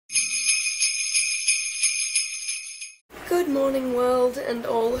Good morning, world, and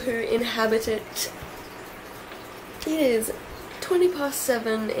all who inhabit it. It is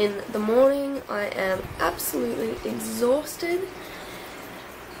 7:20 in the morning. I am absolutely exhausted. I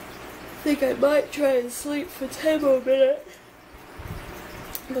think I might try and sleep for 10 more minutes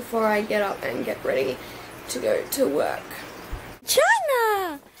before I get up and get ready to go to work.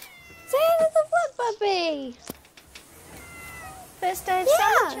 China! Say hello to the vlog, puppy! First day of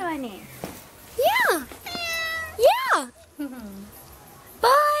summer, Chinese. Yeah! Yeah!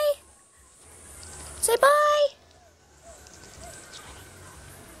 Bye! Say bye!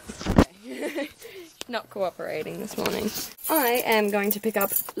 Not cooperating this morning. I am going to pick up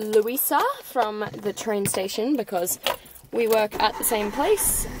Louisa from the train station because we work at the same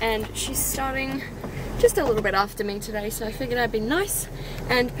place and she's starting just a little bit after me today, so I figured I'd be nice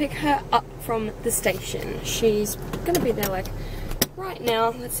and pick her up from the station. She's gonna be there like right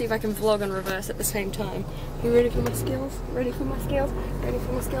now. Let's see if I can vlog and reverse at the same time. You ready for my skills? Ready for my skills? Ready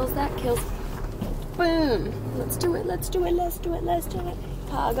for my skills? That kills. Boom! Let's do it, let's do it, let's do it, let's do it.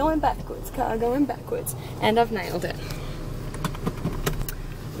 Car going backwards, car going backwards. And I've nailed it.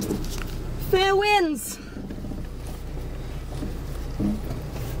 Fair winds!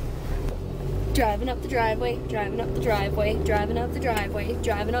 Driving up the driveway, driving up the driveway, driving up the driveway,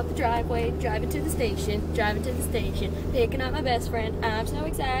 driving up the driveway, driving to the station, picking up my best friend. I'm so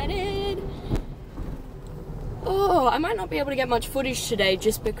excited. Oh, I might not be able to get much footage today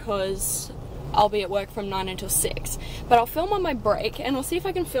just because I'll be at work from 9 until 6. But I'll film on my break and I'll see if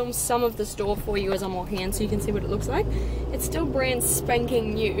I can film some of the store for you as I'm walking in so you can see what it looks like. It's still brand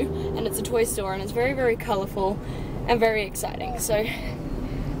spanking new and it's a toy store and it's very, very colourful and very exciting. So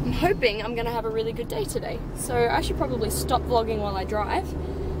I'm hoping I'm going to have a really good day today. So I should probably stop vlogging while I drive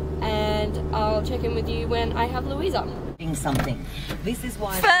and I'll check in with you when I have Louisa. Something. This is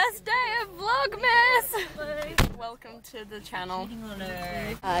why. First day of Vlogmas! Welcome to the channel.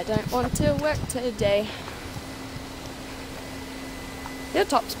 I don't want to work today. Your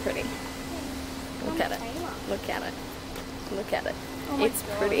top's pretty. Look at it. Look at it. Look at it. Oh it's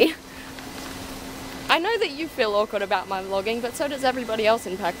pretty. I know that you feel awkward about my vlogging, but so does everybody else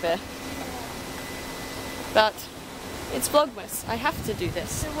in Pack Fair. But it's Vlogmas. I have to do this.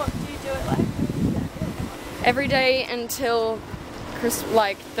 So what do you do it like? Every day until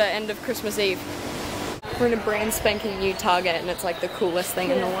the end of Christmas Eve. We're in a brand spanking new Target and it's like the coolest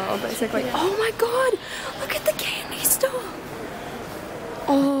thing in the world basically. Yeah. Oh my god! Look at the candy store!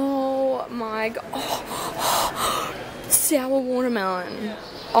 Oh my god. Oh. Sour watermelon.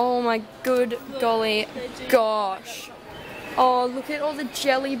 Oh my good golly gosh. Oh, look at all the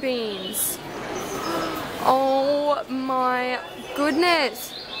jelly beans. Oh my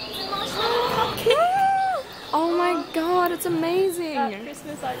goodness. Oh my god, it's amazing.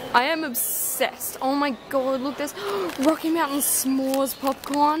 I am obsessed. Oh my god, look, there's Rocky Mountain s'mores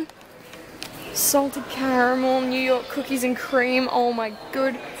popcorn, salted caramel, New York cookies and cream. Oh my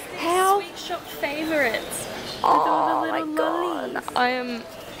good. How? Sweet shop favorites. Oh my god. I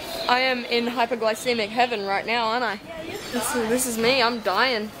am in hyperglycemic heaven right now, aren't I? This is me. I'm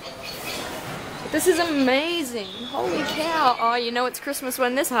dying. This is amazing. Holy cow. Oh, you know it's Christmas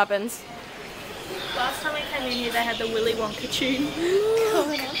when this happens. Last time I came in here, they had the Willy Wonka tune.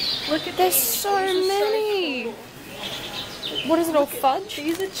 Look at There's so many. So cool. What is it all, fudge?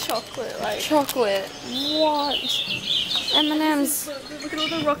 These are chocolate. Chocolate. What? M&M's. Look at all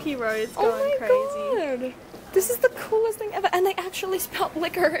the rocky roads going crazy. Oh my god. This is the coolest thing ever. And they actually spelled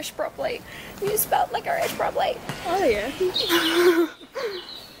licorice properly. You spelled licorice properly. Oh yeah.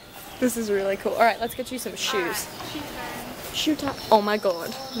 This is really cool. Alright, let's get you some shoes. Shoe time. Oh my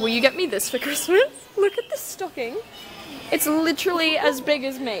god. Will you get me this for Christmas? Look at this stocking. It's literally as big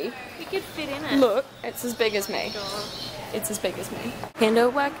as me. You could fit in it. Look, it's as big as me. It's as big as me. Into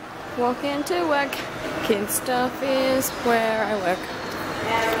work, walk into work. Kid stuff is where I work.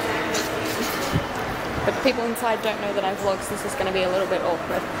 But the people inside don't know that I vlog, so this is going to be a little bit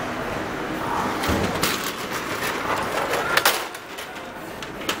awkward.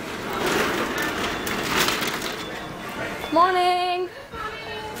 Morning!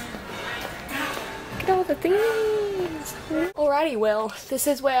 Look at all the things! Alrighty, well, this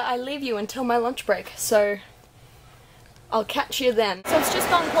is where I leave you until my lunch break, so I'll catch you then. So it's just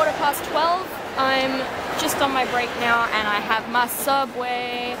gone 12:15. I'm just on my break now and I have my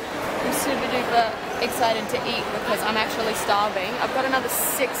Subway. I'm super duper excited to eat because I'm actually starving. I've got another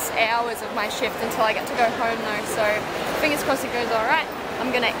 6 hours of my shift until I get to go home though, so fingers crossed it goes alright.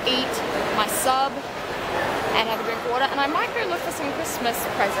 I'm gonna eat my sub and have a drink of water, and I might go look for some Christmas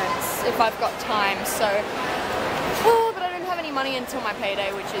presents if I've got time, so but I don't have any any money until my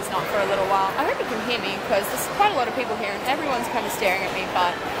payday, which is not for a little while. I hope you can hear me because there's quite a lot of people here and everyone's kind of staring at me,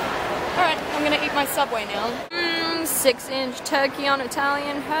 but alright, I'm gonna eat my Subway now. 6-inch turkey on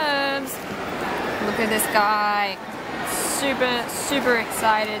Italian herbs. Look at this guy. Super, super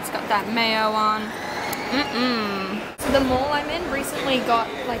excited. It's got that mayo on. So the mall I'm in recently got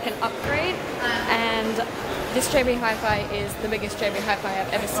like an upgrade, and this JB Hi-Fi is the biggest JB Hi-Fi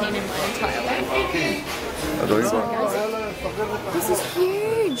I've ever seen in my entire life. This is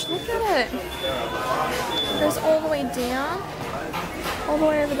huge. Look at it. It goes all the way down, all the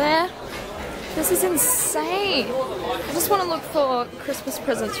way over there. This is insane. I just want to look for Christmas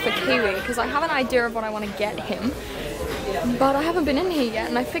presents for Kiwi because I have an idea of what I want to get him. But I haven't been in here yet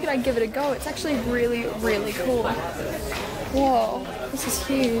and I figured I'd give it a go. It's actually really, really cool. Whoa, this is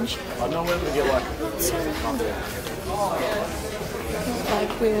huge. I know when to get like...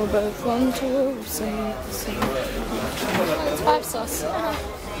 Like we were both one to sing. It's 5 sauce.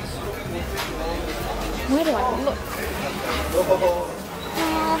 Where do I look?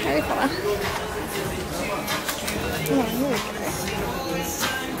 Oh, Harry Potter. Oh, here we go.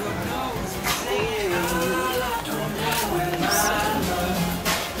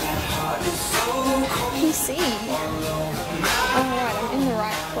 PC. Alright, I'm in the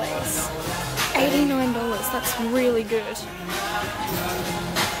right place. $89, that's really good.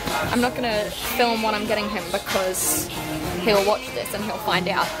 I'm not gonna film what I'm getting him because he'll watch this and he'll find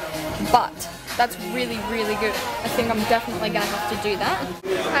out. But that's really, really good. I think I'm definitely gonna have to do that.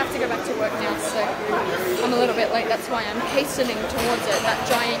 I have to go back to work now, so I'm a little bit late. That's why I'm hastening towards it. That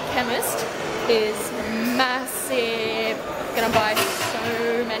giant chemist is massive. Gonna buy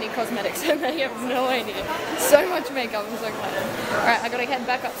so many cosmetics. I have no idea. So much makeup. I'm so excited. Alright, I gotta head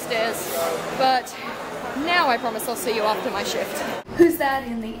back upstairs. But now I promise I'll see you after my shift. Who's that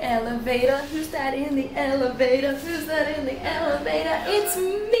in the elevator? Who's that in the elevator? Who's that in the elevator? It's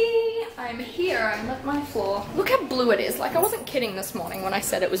me! I'm here. I'm at my floor. Look how blue it is. Like, I wasn't kidding this morning when I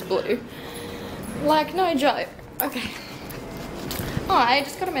said it was blue. Like, no joke. Okay. Oh, I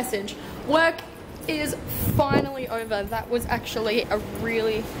just got a message. Work is finally over. That was actually a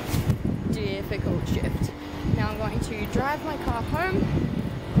really difficult shift. Now I'm going to drive my car home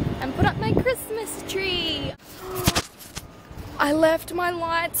and put up my Christmas tree. I left my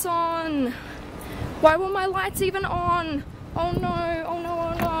lights on. Why were my lights even on? Oh no, oh no,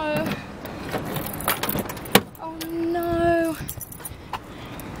 oh no. Oh no.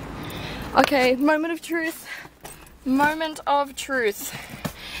 Okay, moment of truth. Moment of truth.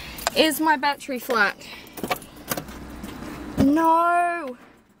 Is my battery flat? No!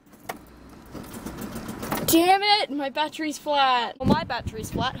 Damn it! My battery's flat. Well, my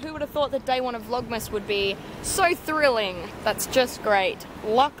battery's flat. Who would have thought that day one of Vlogmas would be so thrilling? That's just great.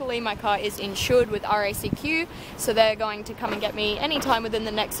 Luckily, my car is insured with RACQ, so they're going to come and get me anytime within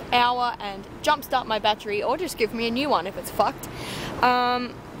the next hour and jumpstart my battery, or just give me a new one if it's fucked.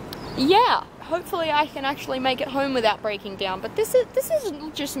 Yeah. Hopefully I can actually make it home without breaking down, but this is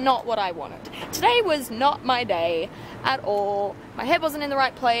just not what I wanted. Today was not my day at all. My head wasn't in the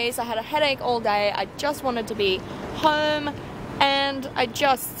right place. I had a headache all day. I just wanted to be home, and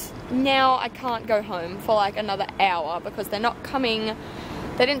now I can't go home for like another hour because they're not coming.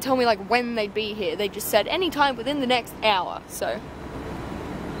 They didn't tell me like when they'd be here. They just said anytime within the next hour, so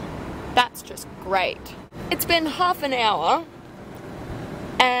that's just great. It's been half an hour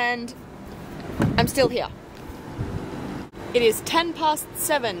and I'm still here. It is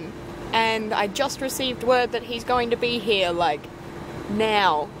 7:10 and I just received word that he's going to be here like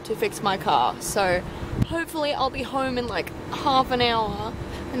now to fix my car. So hopefully I'll be home in like half an hour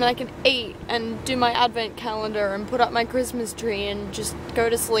and then I can eat and do my advent calendar and put up my Christmas tree and just go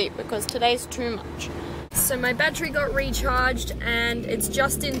to sleep because today's too much. So my battery got recharged and it's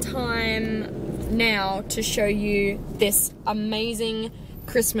just in time now to show you this amazing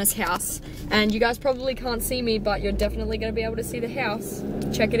Christmas house. And you guys probably can't see me, but you're definitely going to be able to see the house.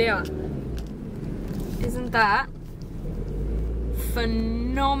 Check it out. Isn't that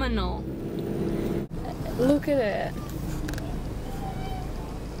phenomenal? Look at it.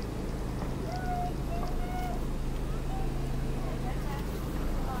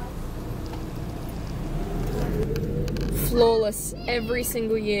 Flawless. Every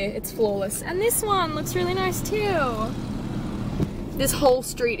single year it's flawless. And this one looks really nice too. This whole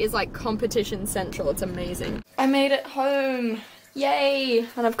street is like competition central. It's amazing. I made it home. Yay!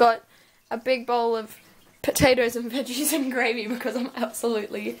 And I've got a big bowl of potatoes and veggies and gravy because I'm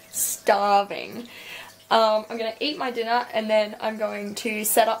absolutely starving. I'm gonna eat my dinner and then I'm going to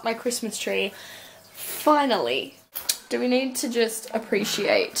set up my Christmas tree. Finally. Do we need to just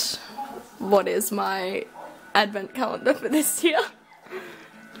appreciate what is my advent calendar for this year.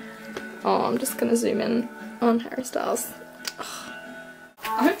 Oh, I'm just gonna zoom in on Harry Styles. Ugh.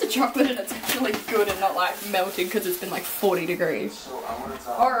 I hope the chocolate in it's actually good and not like melted because it's been like 40 degrees.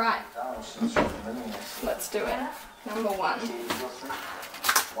 Alright, let's do it. Number 1.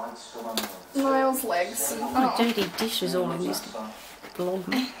 Niall's legs. Oh, dirty dishes all in this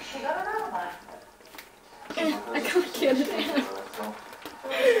Vlogmas. I can't get it out.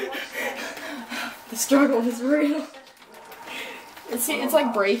 The struggle is real. It's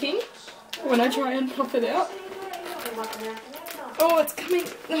like breaking when I try and pop it out. Oh, it's coming.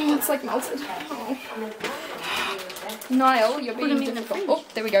 Oh, it's like melted. Oh. Niall, you're being difficult. Oh,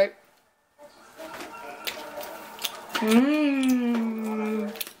 there we go.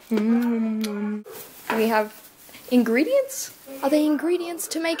 We have ingredients? Are they ingredients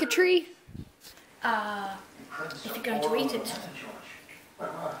to make a tree? If you're going to eat it.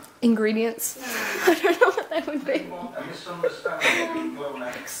 Ingredients? I don't know what they would be.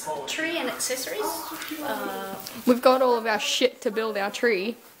 Tree and accessories. We've got all of our shit to build our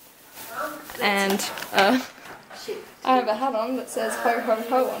tree. And I have a hat on that says ho ho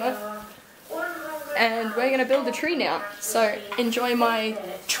ho on it. And we're gonna build a tree now. So enjoy my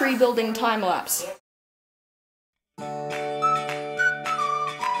tree building time lapse.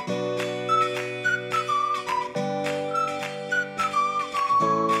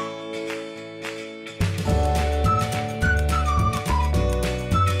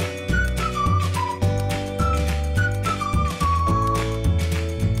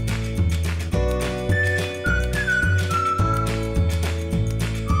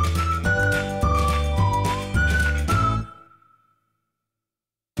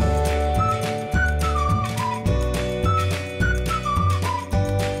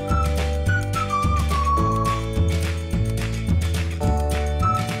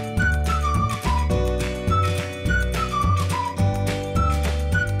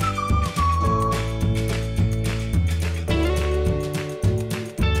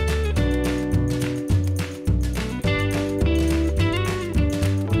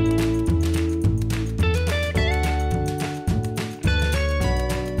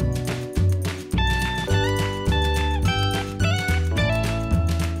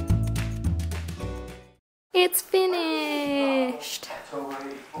 It's finished!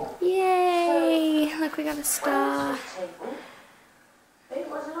 Yay! Look, we got a star.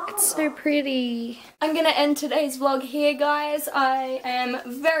 It's so pretty. I'm gonna end today's vlog here, guys. I am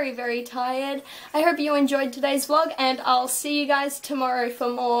very, very tired. I hope you enjoyed today's vlog, and I'll see you guys tomorrow for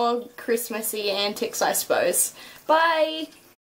more Christmassy antics, I suppose. Bye!